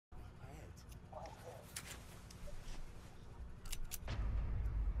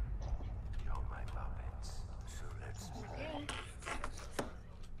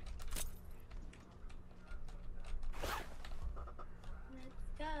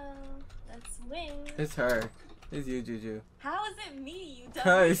Let's win. It's her. It's you, Juju. How is it me, you dumb?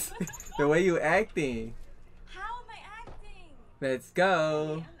 Cause the way you acting. How am I acting? Let's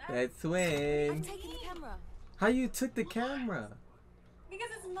go. Let's win. I'm taking the camera. How you took the camera? Because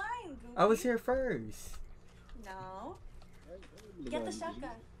it's mine, Goofy. I was here first. No. Get the shotgun.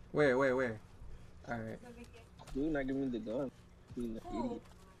 Where? Alright. Dude, not giving me the gun. Being an idiot.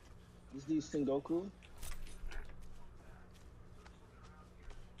 This dude Sengoku.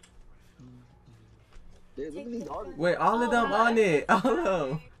 Look at these artists. Wait, all of them on it. All of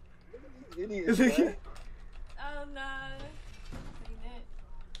them. Idiots, Look man. at- Oh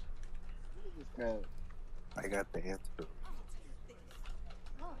no. I got the answer. I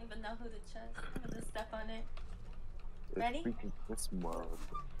don't even know who to trust. I'm gonna step on it. Ready? It's freaking Christmas.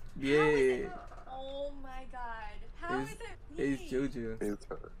 Yeah. Oh my god. How is it me? It's Juju. It's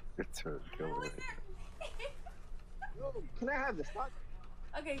her. It's her. Go How away. is it? Yo, can I have the stock?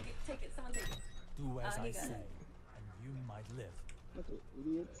 Okay, take it. Someone take it. Do as he I got say, it. and you might live. Look at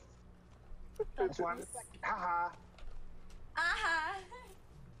idiots. That's why I'm second. Haha. Aha!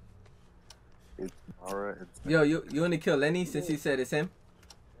 It's Mara and Yo, you want to kill Lenny since you said it's him?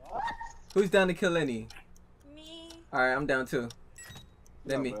 Who's down to kill Lenny? Me. Alright, I'm down too.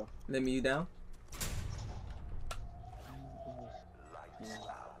 Yeah, bro. Let me you down?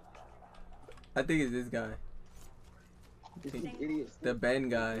 I think it's this guy. This is idiots. The Ben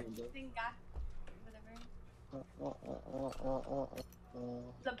guy. Thing guy. Whatever.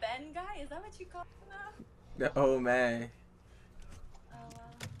 The Ben guy? Is that what you call him now? The old man. Oh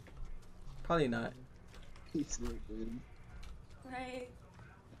wow. Probably not. He's slick, dude. Right.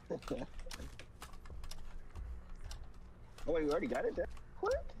 Oh wait, we already got it there?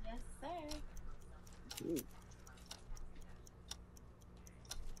 Quick? Yes, sir. Dude.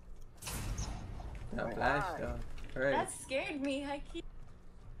 That Right. flash though. Alright. That scared me. I keep.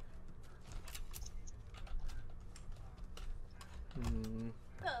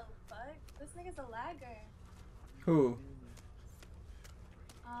 The fuck? This nigga's a lagger. Who?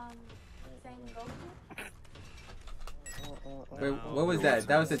 Sengoku? Wait, what was that?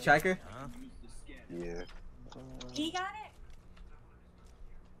 That was the tracker? yeah. He got it?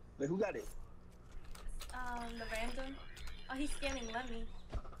 Wait, who got it? The random. Oh, he's scanning Lemmy.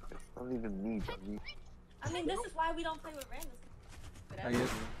 It's not even me, dummy. I mean, this is why we don't play with randoms. I guess.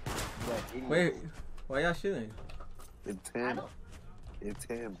 That idiot. Wait, why y'all shooting? It's I him. don't. It's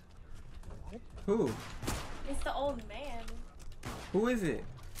him. Who? It's the old man. Who is it?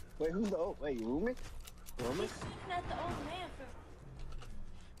 Wait, who's the old? Wait, Rumi? He's Rumi? shooting at the old man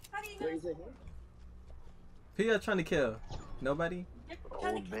for. How do you know? Wait, is it him? Who y'all trying to kill? Nobody? They're trying to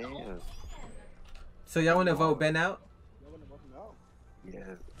Old kill the old man. So y'all want to vote Ben out? No one to vote him out.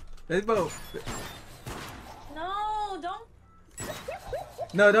 Yes. Let's vote. No, don't.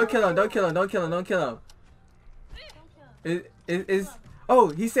 No, don't kill him. Don't kill him. Don't kill him. Don't kill him. Don't kill him. Is oh,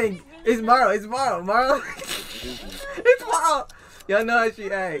 he's saying it's Maro. It's Maro. Maro. It's Maro. Y'all know how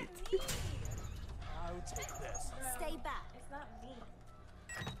she act. I'll take this. Stay back. It's not me.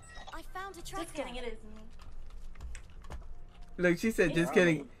 I found a tracker. Just kidding, it is me. Look, she said just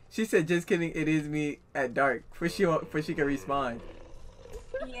kidding. She said just kidding. It is me at dark for she can respawn.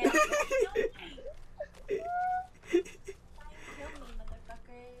 Yeah. Kill me. Kill me,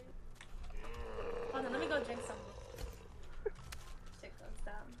 motherfucker. Hold on, let me go drink some. Shit goes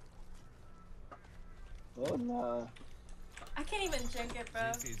down. Oh, nah. I can't even drink it, bro.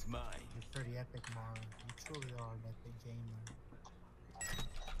 This is mine. You're pretty epic, Mara. You truly are an epic gamer.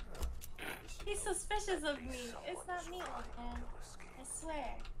 He's suspicious of me. It's not me, old man. I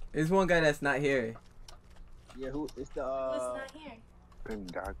swear. There's one guy that's not here. Yeah, who? It's the, Who's not here?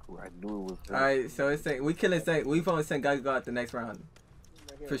 Sengaku. I knew it was him. Alright, so it's saying we killing Sen. We phone Sengaku out the next round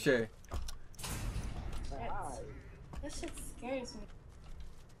right here. for sure. Hi. This shit scares me.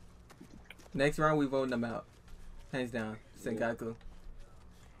 Next round we voting them out, hands down. Sengaku.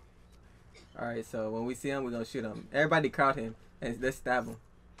 Alright, so when we see him, we're gonna shoot him. Everybody crowd him and let's stab him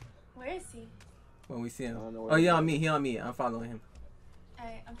Where is he? when we see him. I don't know where Oh, he he is. on me. He on me. I'm following him.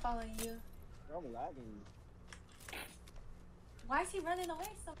 Alright, I'm following you. I'm lagging. Why is he running away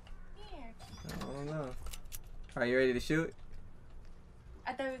so here? I don't know. Alright, you ready to shoot?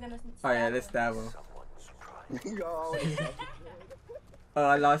 I thought we were gonna. Oh yeah, stab let's him. stab him. Yo. Oh,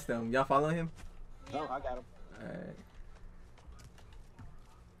 I lost him. Y'all follow him? No, I got him. Alright.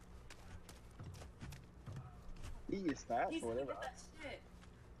 He is fast He's or gonna whatever. get that shit.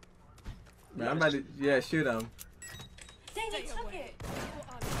 Man, I'm about to shoot him. Dang, he took it.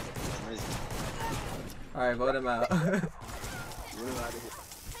 Alright, vote him out. Get him out of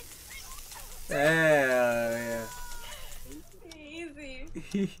Hell yeah. Easy.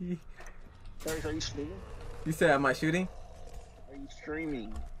 Easy. Terrence, are you streaming? You said, am I shooting? Are you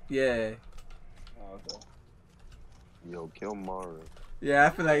streaming? Yeah. Oh, okay. Yo, kill Mara. Yeah, I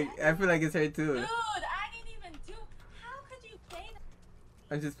feel like it's her too. Dude, I didn't even do. How could you say that?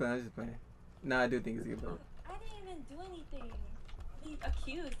 I'm just playing. Nah, I do think it's you, bro. I didn't even do anything. Be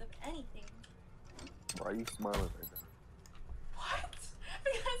accused of anything. Why are you smiling right now? What?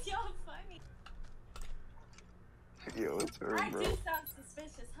 Because y'all funny. Yo, it's her, I bro. do sound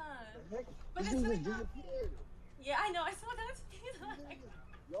suspicious, huh? But This it's dude really just not me. disappeared. Yeah, I know. I saw that. He's like,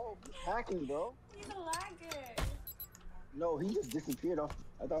 Yo, he's hacking, bro. he's a lagger. No, he just disappeared off.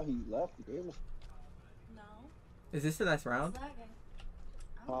 I thought he left the game. No, Is this the last round? he's lagging.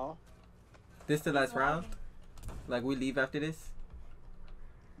 Huh? This the last He's round? lagging. Like we leave after this?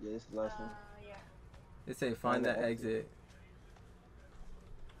 Yeah, this is the last one. Yeah. It say find the exit.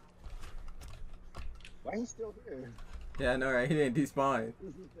 Why he still here? Yeah, I know, right? He didn't despawn.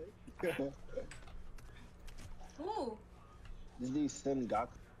 Ooh, This dude Sim got.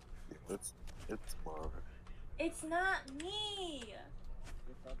 It's Mara. it's not me.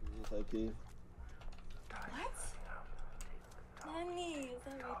 It's okay. What? Lenny, is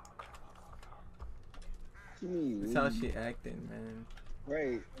that right? What you mean? That's how she acting, man.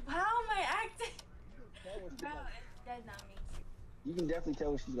 Right. How am I acting? Tell when she Bro, like- that's not me. You can definitely tell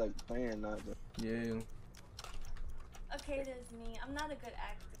when she's like playing, not just. Yeah. Okay, it is me. I'm not a good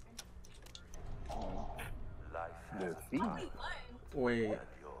actor. The thief. Oh, we won. Wait.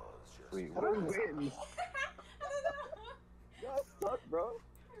 Wait, How what? do we win? I don't know. Y'all suck, bro.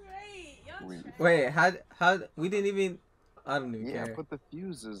 Right, y'all Wait. trash. Wait, how we didn't even I don't even Yeah, I care. put the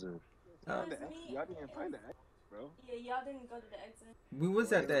fuses in. Oh. It was me. Y'all didn't find that, bro. Yeah, y'all didn't go to the exit. We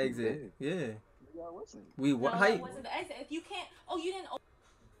was at the Yeah, we exit. Yeah. Y'all wasn't. We No, what that how wasn't the exit. If you can't, oh, you didn't.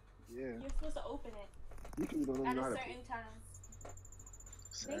 Yeah. You're supposed to open it You can don't at even know a how to certain time.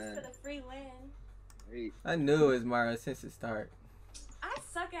 Thanks for Sad. the free win. Hey, I knew it was Mara since the start. I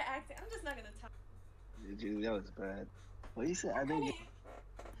suck at acting. I'm just not gonna talk. Julie, that was bad. What you said? I didn't get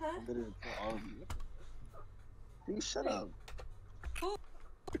Huh? better than all of you. Dude, shut up. Who?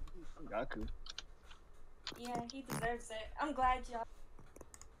 Gaku. Yeah, he deserves it. I'm glad y'all.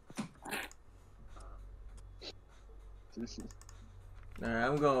 Alright,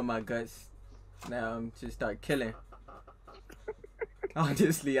 I'm going with my guts. Now I'm just start killing.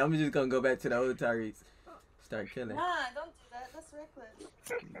 Honestly, I'm just gonna go back to the old Tyrese. Start killing. Nah, don't do that. That's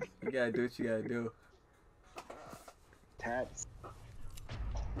reckless. You gotta do what you gotta do. Tats.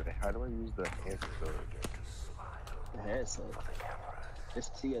 Wait, how do I use the antidote? The headset. It's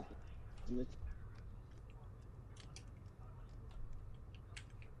T at the.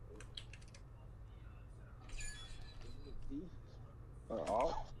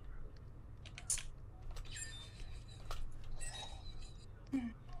 All?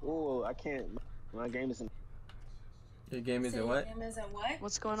 Oh, I can't. My game isn't. Your game Say isn't your what? name isn't what?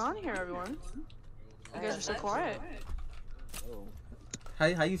 What's going on here, everyone? You guys are so quiet. Oh.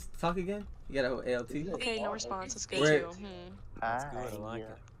 How you talk again? You got a ALT? Okay, no response. Let's go Where- to. That's good. I like it.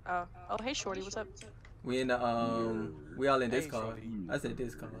 Oh, hey, Shorty, what's up? We in the we all in this call. I said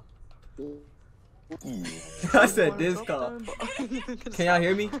this call. I said this call. Can y'all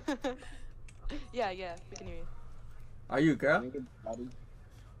hear me? Yeah, we can hear you. Are you a girl?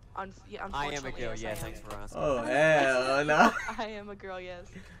 Yeah, I am a unfortunately, girl. yes, Yeah, I am. thanks for asking. Oh hell no. I am a girl, yes.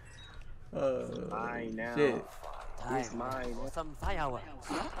 Oh Mine now. shit. It's mine. For some fireworks.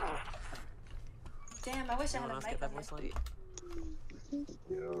 Damn, I wish I Anyone had a else mic get that on my voice line?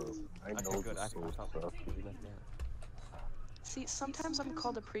 Yo, I Okay, know good. the I soul thought stuff. we left out. See, sometimes I'm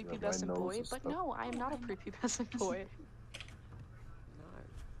called a Yeah, my prepubescent nose boy, is but stuck. no, I am not a prepubescent boy.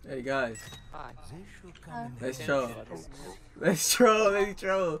 No. Hey guys, Hi. let's troll. Let's troll. Let's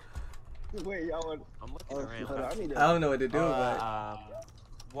troll. Wait, y'all want. I'm looking Oh, around. hold on, I need I don't know what to do, but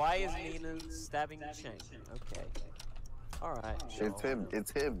Why is Nina stabbing Shane? Okay. Alright, sure. It's him.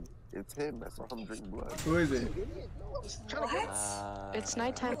 It's him. It's him. I saw him drink blood. who is it? What? It's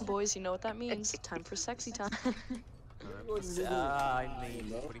nighttime, boys. You know what that means. Time for sexy time. I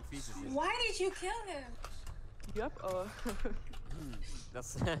mean, putting pieces in. Why did you kill him? Yep.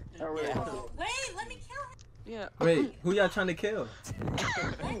 That's. Alright. yeah. Oh, wait, let me kill him. Yeah. Wait, who y'all trying to kill?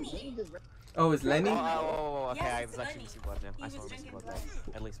 Lenny. Oh, it's Lenny? Oh, okay. Yes, I it's was actually Lenny. missing blood now. He I was saw him missing drinking blood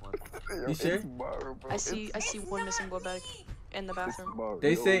bag. At least one. You sure? It's Mara, bro. I see It's one missing not blood bag me. in the bathroom. Mara.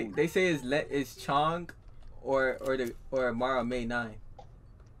 They Yo, say it's Chong or Mara May 9.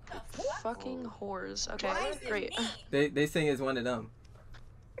 The fuck? Fucking whores. Okay, Why is it great. me? They saying it's one of them.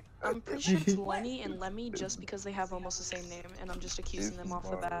 I'm pretty sure it's Lenny and Lemmy just because they have almost the same name, and I'm just accusing them off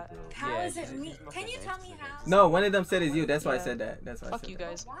the bat. How Yeah, is it she's- me? she's not Can you gonna tell answer me that. how? No, one of them said it's you. That's why I Yeah. said that. That's why I Fuck said you that.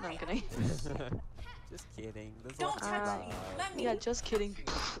 guys. No, I'm kidding. Just kidding. There's Don't lots of touch love. me. Let me. Yeah, just kidding.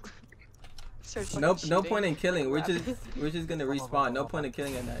 Start fucking No shooting. point in killing. We're Rapping. just gonna respawn. No point in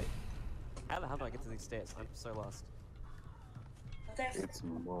killing at night. How the hell do I get to these stairs? I'm so lost. There's- It's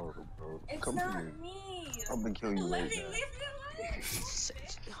Mara, bro. It's Come not here. me. I'm gonna kill you Let right me now. leave me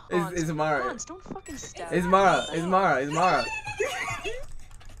alone. It's Mara. Hans, don't fucking stab. It's Mara. It's Mara. It's Mara.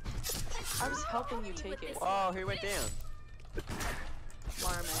 I was helping you take it. Whoa, who went down?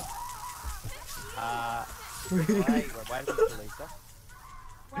 Mara, Why did you kill Lisa?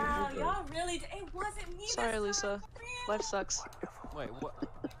 Wow, y'all really. It wasn't me. Sorry, that's Lisa. not me. Life sucks. Wait, what?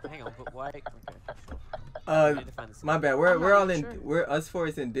 Hang on, but why? Okay, sure. Uh, We need to find this- my bad. I'm We're not all even in. sure. We're us four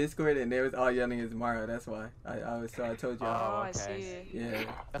is in Discord, and they was all yelling as Mara. That's why. I told you. Oh, all. I okay. see. Yeah.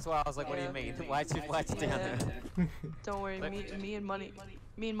 That's why I was like, what do you mean? Why you down there? Don't worry, Like- me and Money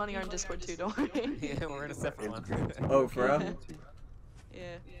are in Discord too. Don't worry. Yeah, we're in a separate one. Oh, for real?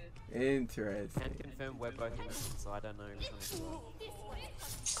 Yeah. Interesting. Can confirm we're both innocent, so I don't know which one is what.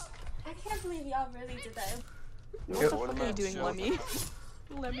 I can't believe y'all really did that. What the fuck are you doing, Lemmy?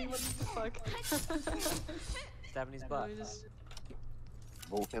 Lemmy, what the fuck? Stabbing his No, butt. you just-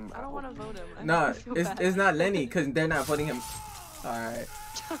 Vote him I don't out. want to vote him. I No, feel it's bad. it's not Lenny because they're not voting him. All right.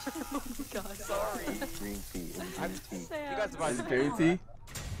 Oh my god. Sorry. Green tea and green tea. You guys are It's both green tea.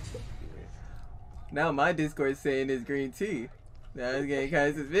 Now my Discord saying it's green tea. Now it's getting kind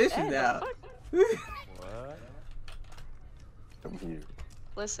of suspicious Hey, now. What? Come here.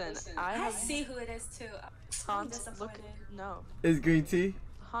 Listen, I I have see who it is too. I'm Hans. Look, disappointed. no, It's green tea.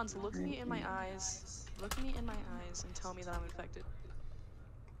 Hans, look me in my eyes. Look me in my eyes and tell me that I'm infected.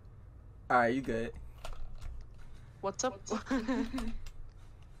 All right, you good. What's up?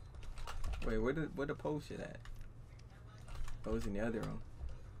 Wait, where the post shit at? Oh, it's in the other room.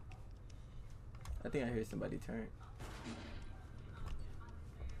 I think I hear somebody turn.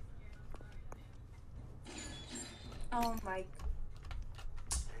 Oh my.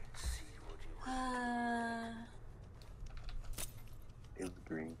 It's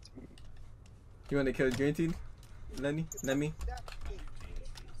green tea. You want to kill green tea, Lenny? Lemmy?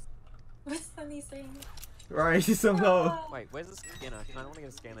 What's Sunny saying? Right, she's so low. Wait, where's the scanner? I want to get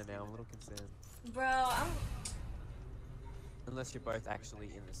a scanner now. I'm a little concerned. Bro, I'm. Unless you're both actually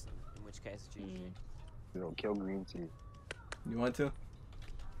innocent, in which case it's GG. You know, kill green tea. You want to?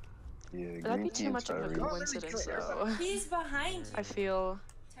 Yeah, That'd green be tea too and much of a Tyrese. coincidence, though. He's behind you, I feel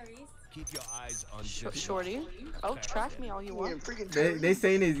Therese. Keep your eyes on shorty. Oh, track me all you want. They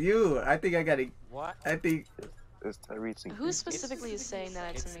saying it's you. I think I gotta. What? I think It's Tyrese and Who specifically is saying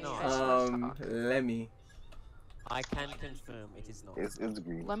that to it's me? not. I just wanna talk. Lemmy. I can confirm it is not. It's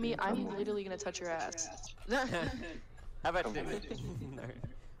green Let me. tea. I'm Come on. literally gonna touch your ass. How about Come this? on. No.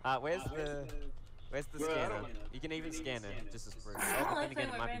 Where's the scanner? You can even scan it, just as proof. Oh, but then again,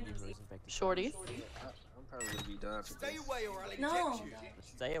 it might be you who's infected. Shorty. I'm probably gonna be done for Stay this. away or I'll inject No. you.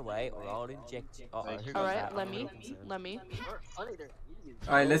 Stay away or I'll inject you. Uh-oh, who got All right, that? I'm let a me. little concerned. Let me. Funny, they're idiots.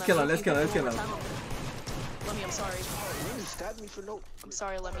 All right, let's kill him. Let's kill him. Let's kill him. Let me. I'm sorry. You really stabbed me for no. I'm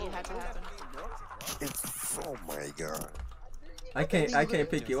sorry. Let me. It had to happen. It's oh my god. I can't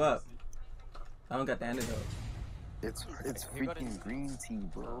pick you up. I don't got the antidote. It's Who got it? freaking green tea,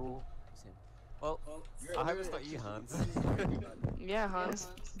 bro. Well, I hope it's not you, Hans. Yeah, Hans.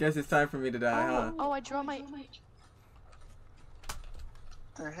 Guess it's time for me to die, huh? Oh, I draw my.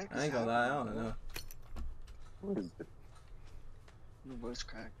 The heck I ain't gonna lie, I don't know. What is it? Your voice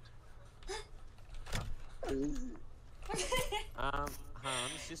cracked. Hans,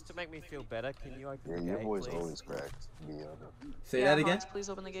 just to make me feel better, can you open Yeah, the your gate, voice please? always cracks. To be honest. Say Yeah, that again. Hans, please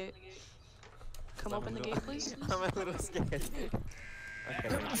open the gate. Come I'm open a the little- gate, please. I'm a little scared. Okay.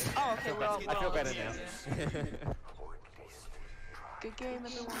 Oh, okay. We're all. I feel all better in. now. Good game,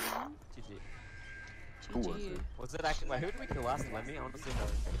 everyone. GG. Who was GG. it? Was it actually? Wait, who did we kill last? Let me. I want to see how.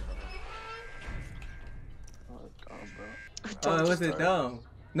 Oh god, bro. Oh, it just wasn't started. dumb.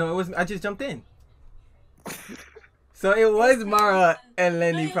 No, it wasn't. I just jumped in. So it was Mara and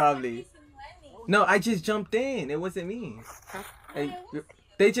Lenny probably. No, I just jumped in. It wasn't me. And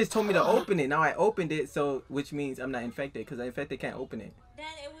they just told me to open it. Now I opened it, so which means I'm not infected because the infected can't open it. Then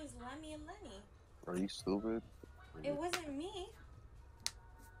it was Lemmy and Lenny. Are you stupid? It wasn't me.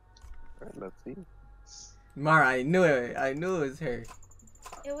 Alright, let's see. Mara, I knew it. I knew it was her.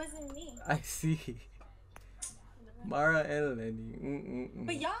 It wasn't me. I see. Mara and Lenny.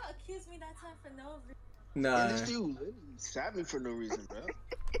 But y'all accused me that time for no reason. Nah. And it's you. You stabbed me for no reason, bro.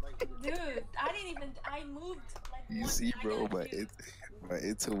 Like, Dude, I didn't even. I moved like You one see, bro, second but too. My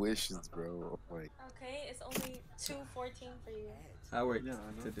intuitions, bro. I'm like, Okay, it's only 2:14 for you. I worked Yeah,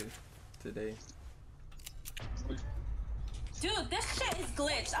 I know. today. Dude, this shit is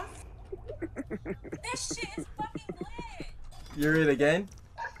glitched. This shit is fucking glitched. You're it again?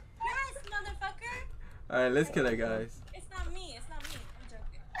 Yes, motherfucker. Alright, let's kill it, guys. It's not me. It's not me. I'm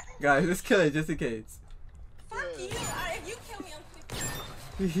joking. Guys, let's kill it just in case. Fuck you. If you kill me, I'm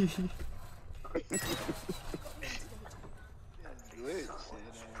flipping.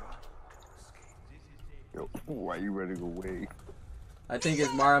 yo, why you running away? I think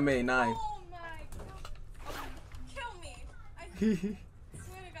it's Mara May 9. Oh my god. Kill me. I swear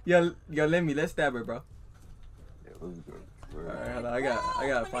to God. Yo, let me. Let's stab her, bro. Yeah, let's go. Alright, hold on. I gotta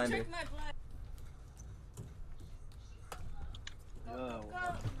Let me find her. drink my blood. Yo.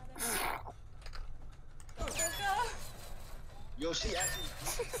 Go. Yo, she actually.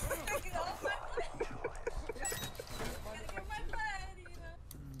 Get off my blood. Gotta get my blood, you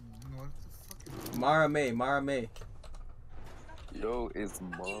know. What the fuck is Mara May. Yo, it's Fucking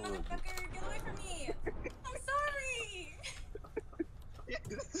mom. motherfucker, get away from me. I'm sorry.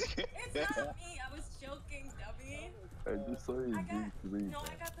 It's not me. I was joking, dummy. I just saw you I drink got 3. no. I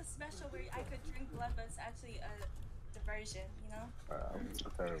got the special where I could drink blood, but it's actually a diversion. You know. I'm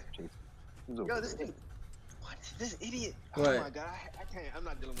tired of chasing. Who's over Yo, there? this thing. What? This idiot. What? Oh my god, I can't. I'm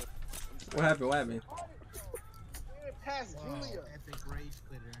not dealing with it. What happened? What happened? Past wow, Julia. epic rage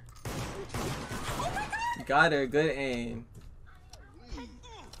quitter. Oh my god. Got her. Good aim.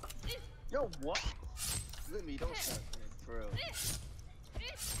 Yo, what? Let me, don't stop, man, for real.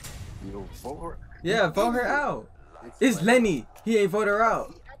 Yo, vote her. Yeah, vote her out. It's Lenny. He ain't vote her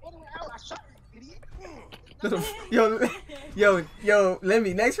out. I shot this idiot. Yo, let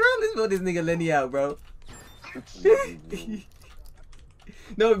me. Next round, let's vote this nigga Lenny out, bro. No, chill, Lenny.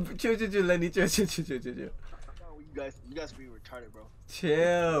 Chill. No, you guys be retarded, bro.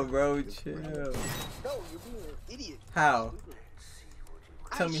 Chill, bro. Chill. No, you're being an idiot. How? Stupid.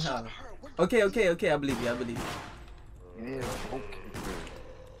 Tell I me shot how. her. What Okay. I believe you. Yeah, okay.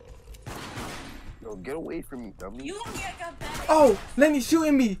 Yo, get away from me, dummy. You got bad. Oh, Lenny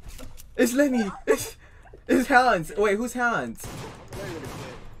shooting me. It's Lenny. It's Hans. Wait, who's Hans?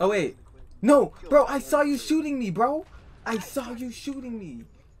 Oh wait. No, bro. I saw you shooting me, bro. I saw you shooting me.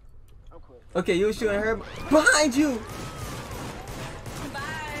 I'm quit. Okay, you were shooting her behind you.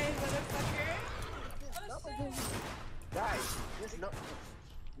 Bye, motherfucker. Oh shit. Guys, this no.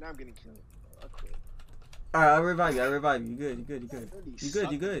 Now I'm getting killed. I quit. All right, I'll revive you. You good.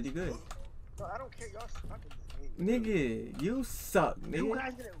 You good. Bro, I don't care. Y'all suck at this game. Nigga, you suck, You nigga.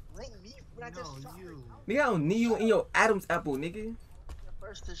 guys didn't blame me when I just No, shot her. you. Nigga, I don't need you in your Adam's apple, nigga. You're the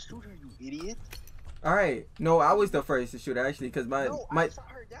first to shoot her, you idiot. All right. No, I was the first to shoot her actually, cause I No, I shot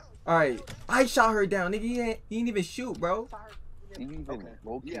her down. All right, I shot her down, nigga. You ain't even shoot, bro. Shot her- Even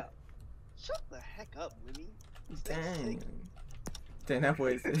Loki. Yeah. Shut the heck up, Lenny. Dang. Damn, that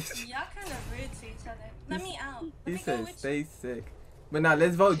boy is. Y'all kind of rude to each other. Let me out. Let He me go said, with "Stay sick." But now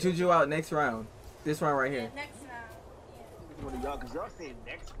let's vote Juju out next round. This round right you. here. Yeah, next round. One of y'all, cause y'all saying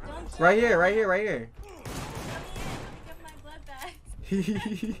next round. Don't Right here. Let me get my blood back.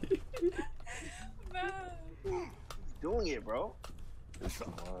 Bro. He's doing it, bro. It's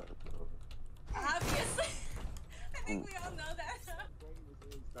hard, bro. Obviously. I think we all know that. It's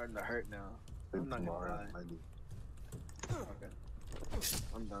starting to hurt now. I'm It's not gonna hard, lie. Lenny. Okay.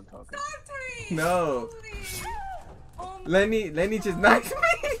 I'm done talking. Stop, Tariq. No. Please. Oh my Lenny just knocked me.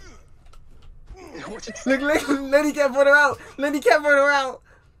 What you Look, Lenny can't vote her out. Lenny,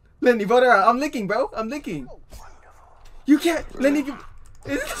 vote her out. I'm licking, bro. You can't. Lenny.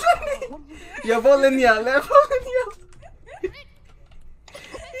 It's Lenny. Yo, vote Lenny out. Vote Lenny out.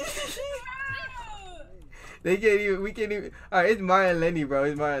 They can't even. We can't even. All right, it's Mara and Lenny, bro.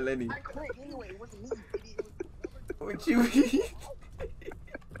 It's Mara and Lenny. I quit anyway. It wasn't me, idiot. What you mean?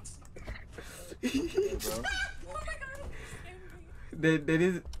 Oh my god. They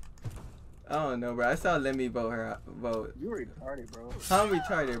just. I don't know, bro. I saw Lemmy vote her out. Vote. You retarded, bro. I'm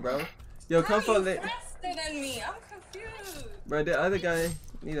retarded, bro. Yo, come for Lenny. Lenny. Faster than me. I'm confused. Bro, the other guy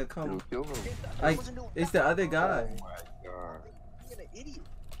need to Yo, come. kill him. Like, it's the other guy. Oh my god. You're an idiot.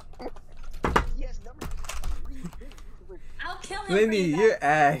 Yes, numbers. I'll kill him. Lenny, for you you're guys.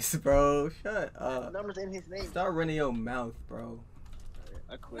 ass, bro. Shut up. Numbers in his name. Stop running your mouth, bro.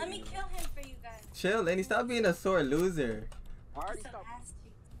 I quit. Let me kill him for you guys. Chill, Lenny. Stop being a sore loser. I already So stopped. ass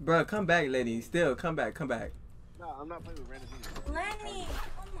cheeks. Bro, come back, Lenny. Still, come back. No, I'm not playing with random people. Lenny,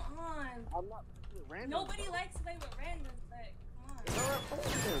 come on. I'm not playing with random. Nobody likes to play with randoms, but come on. I'm not playing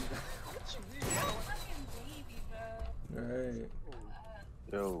with them. What you mean? You're a fucking baby, bro. Alright.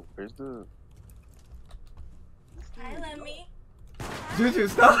 Yo, where's the... Hi, Lemmy. Juju,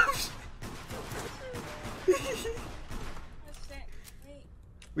 stop. Oh shit. Wait.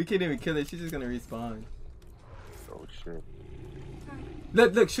 We can't even kill her. She's just gonna respawn. Oh shit.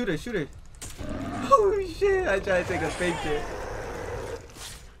 Look, shoot her, shoot her. Oh shit! I tried to take a picture.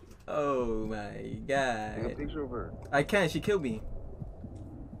 Oh my Take a god. picture of her. I can't. She killed me.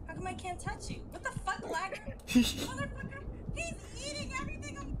 How come I can't touch you? What the fuck, lagger? Motherfucker! He's eating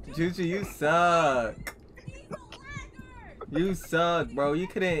everything I'm doing! Juju, you suck. He's a lagger! You suck, bro. You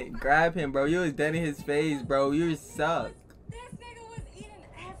couldn't grab him, bro. You was dead in his face, bro. You suck. This nigga was eating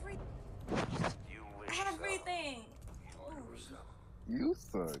everything! Oh. You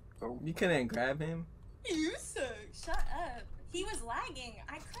suck. Oh, You couldn't grab him. You suck! Shut up. He was lagging.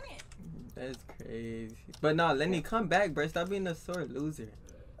 I couldn't. That's crazy. But no, Lenny, come back, bro. Stop being a sore loser.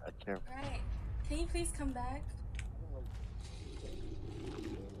 I can't. Right. Can you please come back?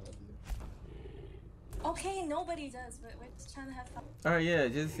 Okay, nobody does, but we're just trying to have fun. All right, yeah,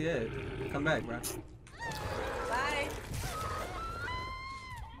 come back, bro. Bye.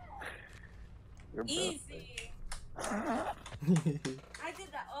 You're bad. Easy. I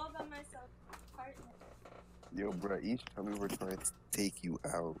did that all by myself. Partner. Yo, bro, each time we were trying to take you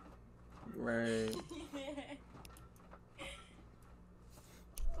out. Right.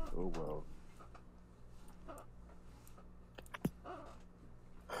 Oh well.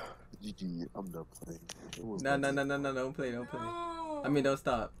 GG, I'm done playing. It was No, fun. don't play. No. I mean, don't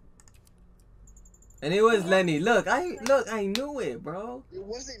stop. And it was Lenny. Look, I knew it, bro. It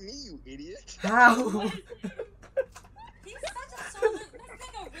wasn't me, you idiot. How? He's such a solo. This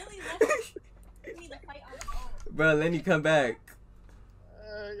nigga really left me to fight on his own. Bro, Lenny, come back.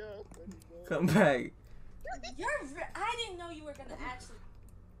 Come back. I didn't know you were gonna actually.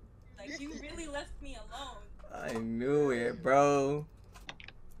 Like, you really left me alone. I knew it, bro.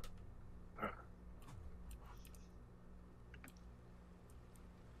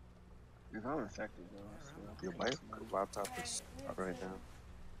 If I'm infected, bro, I swear. Yo, my laptop is out right now.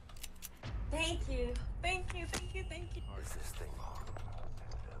 Thank you.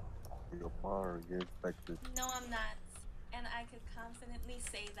 Yo, Mar, you're infected. No, I'm not. And I could confidently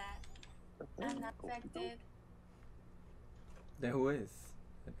say that. I'm not infected. Then who is?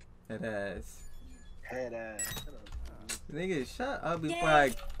 That ass. Head ass. Shut up. Nigga, shut up before Yay.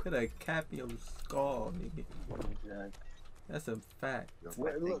 I put a cap in your skull, nigga. Jack. That's a fact. Yo,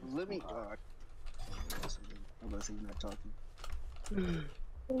 Wait, my look, thing- let me. I'm gonna say you're not talking.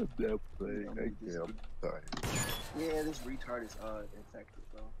 I'm done playing. I can't. I'm tired. Yeah, this retard is infected,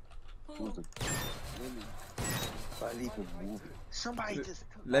 bro. Who's Who? the Let me. not even moving? Somebody just. took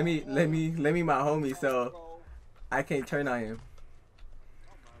Let me my my homie so bro. I can't turn on him.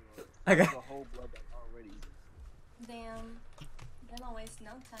 Oh I my lord. got The whole blood bank already. Damn. They don't waste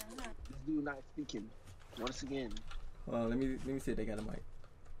no time, huh? This dude not speaking. Once again. hold on, let me see if they got a mic.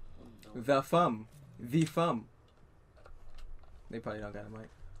 No. The thumb. They probably don't got a mic.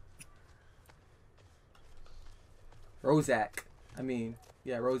 Rozak.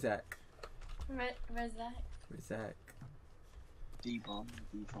 Rozak. Razak. Rozak. D-bomb,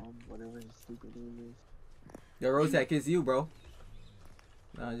 whatever his stupid name is. Yo, Rozak, it's you, bro.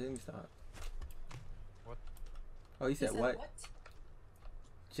 Nah, let me stop. What? Oh, he said what?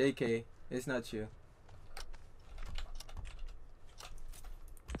 JK, it's not you.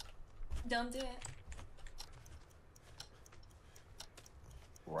 Don't do it.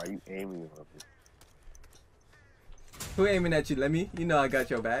 Why are you aiming at me? Who aiming at you, Lemmy? You know I got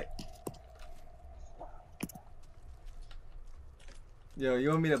your back. Yo, you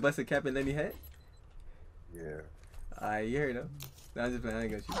want me to bust a cap in Lenny head? Yeah. Alright, you heard him. No, I'm just playing. I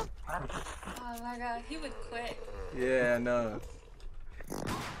ain't gonna shoot Oh my god, he would quit. you. Yeah, I know.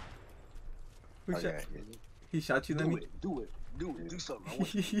 Who Oh, shot? yeah, yeah. He shot you, Do Lemmy? it. Do something. I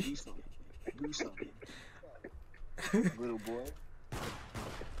want you to do something. Do something. Little boy.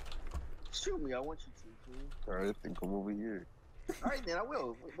 Shoot me. I want you to, please. Alright, then come over here. Alright, then I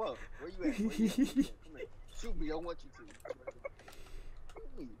will. Whoa. Where you at? Come here. Shoot me. I want you to.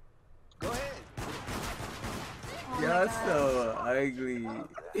 Shoot me. Go ahead. Oh my Y'all God. so ugly. Little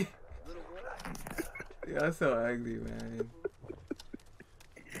boy. Y'all so ugly, man.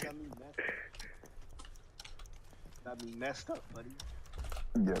 Got me messed up, buddy.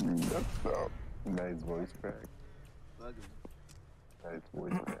 Got me messed up. Nice voice crack. Bugging. Nice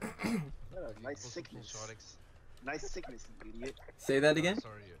voice crack. What a nice sickness. Nice sickness, you idiot. Say that again?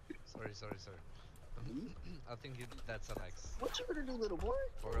 Sorry. I think that's Alex. What you gonna do, little boy?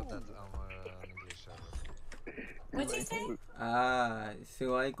 Forgot that English. What'd he say? Ah,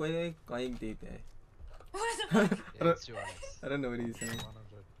 so I go going deep there. What the fuck? Yeah, it's you, Alex. I don't know what he's saying. 100%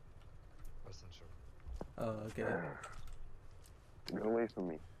 sure. Oh, okay. Get away from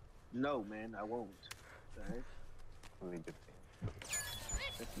me. No, man, I won't. Alright? Only good thing.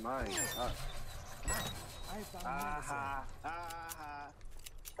 It's mine. Aha. Aha.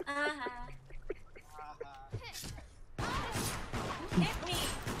 Uh-huh.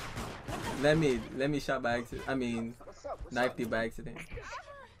 Hit me. Let me shot by accident. I mean, What's up? What's knifed up? you by accident.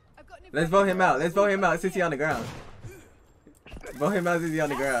 I've got an Let's vote him out. Let's vote him out since he's on the ground. Vote him out since he's on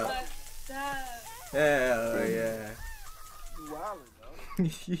the ground. Fucked up. Hell yeah. You wildin', though.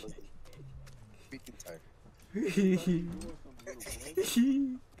 Speaking time. You want some little boy?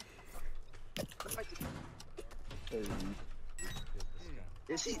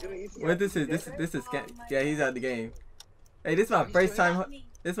 Is he? What this is? This is scan. Yeah, he's out the game. Hey, this is my first time.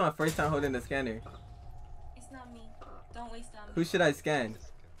 This is my first time holding the scanner. It's not me. Don't waste on me. Who should I scan?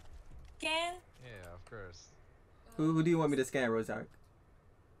 Scan? Yeah, of course. Who do you want me to scan, Rozark?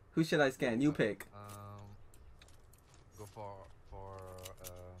 Who should I scan? You pick. Go for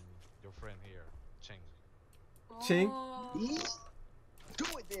your friend here, Ching. Ching? Oh. Do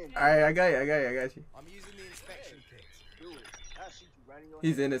it then. Alright, I got you. I'm using the inspection kit. Do it. I'll shoot you right in your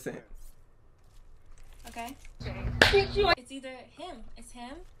He's head. innocent. Okay. It's either him. It's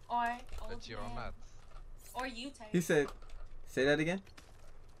him or old But you're man. not. Or you, Terry. He said, say that again?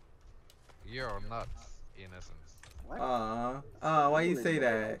 You're not innocent. What? Why you say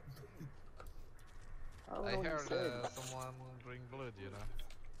that? I don't I know what you heard said. someone drink blood, you know.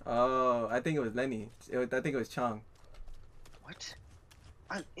 Oh, I think it was Lenny. I think it was Chong. What?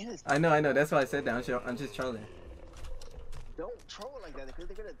 I'm innocent. I know. That's why I said that. I'm just trolling. Don't troll like that because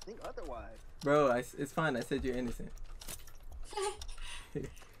they're gonna think otherwise. Bro, it's fine. I said you're innocent.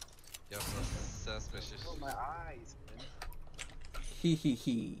 You're suspicious. Oh, my eyes, man.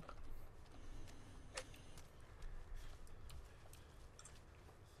 He.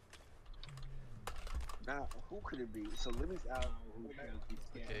 Now, who could it be? So Lily's out.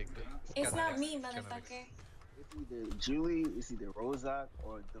 Okay, good. It's not me, It's gonna motherfucker. It's either Julie, it's either Rozak,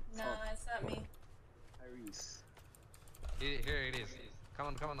 or the No, it's not me. Tyrese. Here it is. Come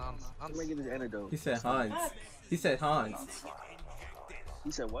on, Hans. Somebody get this antidote. He said Hans. He said Hans.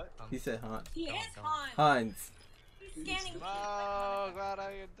 He said what? He said Hans. He is Come on. Han. Hans. He's scanning me. Oh, what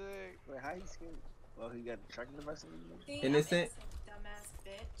are you doing? Wait, how he skin? Well, he got a tracking device on him? See, Innocent? dumbass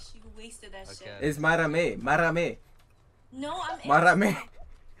bitch. You wasted that shit. Okay. It's Marame. No, I'm innocent. Marame.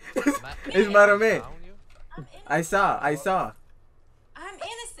 It's Marame. I'm innocent. I saw. I'm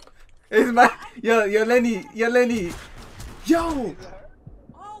innocent. It's my yo Lenny. Yo,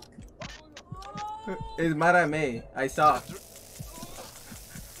 Oh. Oh. it's Marame. I saw. Good shit.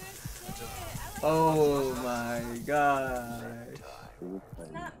 Oh my gosh.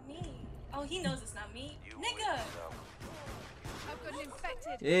 It's not me. Oh, he knows it's not me. Nigga. I've got an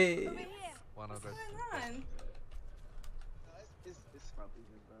infected. Hey. Over here. One of What's the. going on? It's probably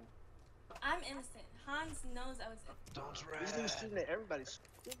him, bro. I'm innocent. Hans knows I was. Don't He's been shooting at everybody.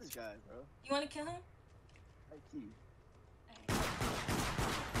 Kill this guy, bro. You want to kill him? Like you. Alright.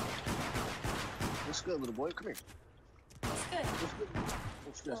 What's good, little boy? Come here. What's good? What's good?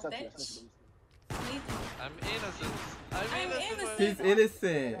 What's good? Little Stop bitch. this. Leave him. I'm innocent. I'm I'm innocent. innocent. He's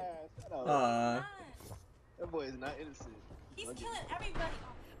innocent. Shut up. Aw. That boy is not innocent. He's killing everybody.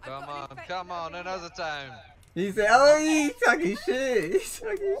 I've got an infected Come on, over another time. He said, "Oh, he's talking shit. He's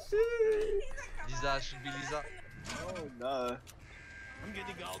talking shit." Lisa should be Lisa. Oh, nah. I'm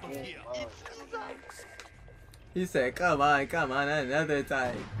getting out of here. He said, come on, another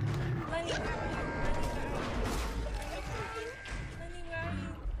time." Lenny, where are you? Lenny, where are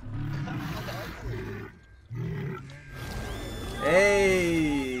you?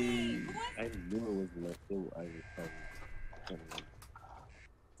 Hey. I knew it was left. I was probably.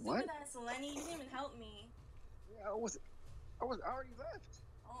 What? Stupid ass Lenny, you didn't even help me. Yeah, I was already left.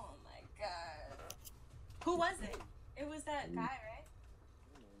 Oh my god. Who was it? It was that guy, right?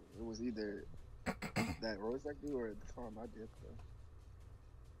 It was either that Rozak dude or the farm I did, bro.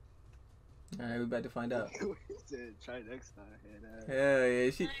 All right, we about to find out. He said, try next time. And, Hell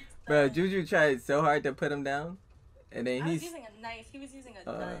yeah, bro. Juju tried so hard to put him down, and then I was he's. using a knife. He was using a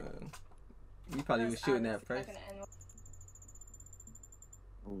gun. You probably was shooting That's at first. not gonna end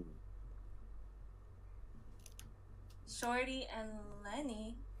well. Ooh. Shorty and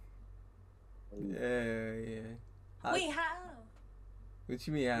Lenny. Yeah. Wait, how? What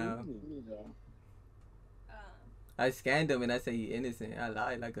you mean how? Uh, I scanned him and I said he innocent. I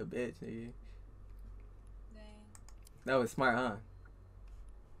lied like a bitch, nigga. dang. That was smart, huh?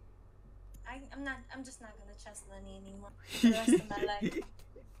 I'm just not gonna trust Lenny anymore for the rest of my life.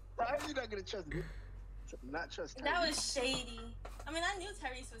 How are you not gonna trust me? not trust. That Tyrese. was shady. I mean, I knew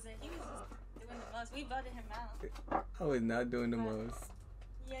Tyrese was in. He was just doing the most. We voted him out. I was not doing the most.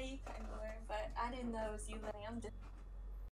 Yeah, you kind of were, but I didn't know it was you, Lenny. I'm